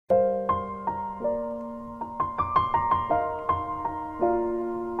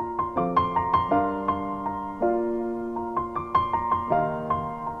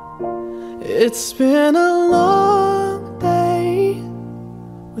It's been a long day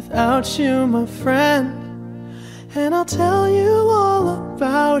without you, my friend, and I'll tell you all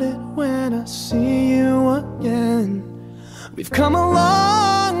about it when I see you again. We've come a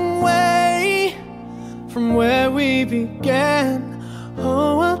long way from where we began.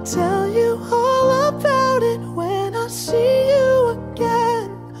 Oh, I'll tell you all about it when I see you again.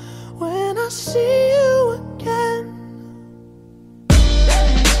 When I see you again.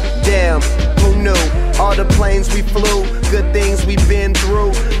 Damn, who knew? All the planes we flew, good things we've been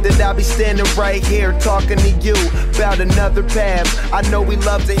through, that I'll be standing right here talking to you about another path. I know we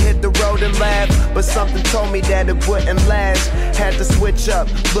love to hit the road and laugh, but something told me that it wouldn't last. Had to switch up,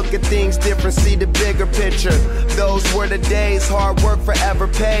 look at things different, see the bigger picture. Those were the days, hard work forever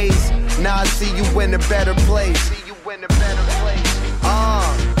pays. Now I see you in a better place.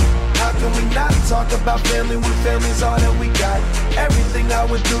 How can we not talk about family when family's all that we got? Everything I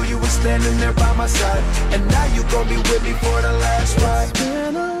went through, you were standing there by my side, and now you gon' be with me for the last ride. It's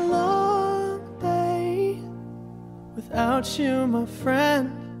been a long day without you, my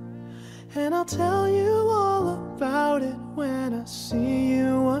friend, and I'll tell you all about it when I see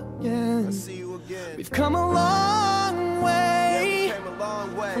you again. We've come a long way,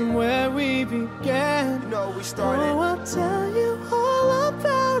 from where we began. You know we started. Oh, I'll tell you all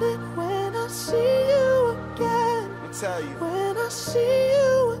about it when I see you again. Tell you. When I see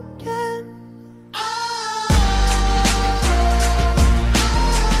you again.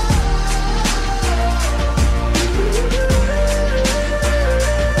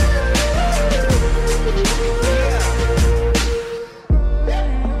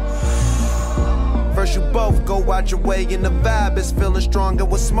 First you both go out your way and the vibe is feeling strong. And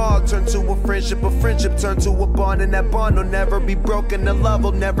what's small turn to a friendship turn to a bond, and that bond will never be broken. The love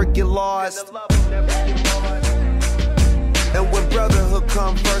will never get lost. And when brotherhood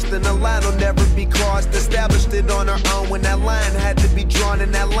come first, then the line will never be crossed. Established it on our own when that line had to be drawn,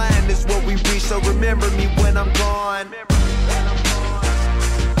 and that line is what we reach. So remember me when I'm gone.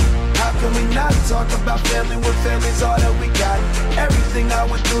 How can we not talk about family when family's all that we got? Everything I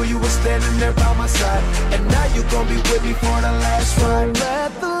went through, you were standing there by my side, and now you gon' be with me for the last ride.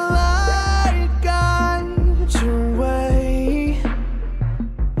 Let the light guide your way.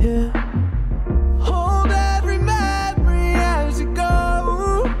 Yeah. Hold every memory as you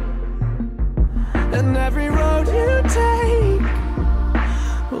go, and every road you take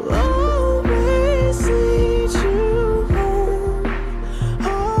will always lead you home.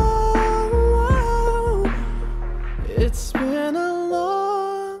 Oh, it's been a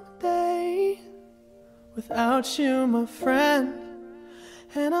long day without you, my friend,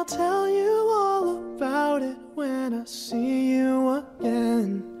 and I'll tell you all about it when I see you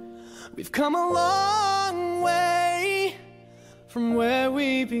again. We've come a long way from where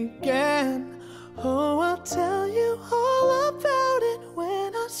we began. Oh, I'll tell you all about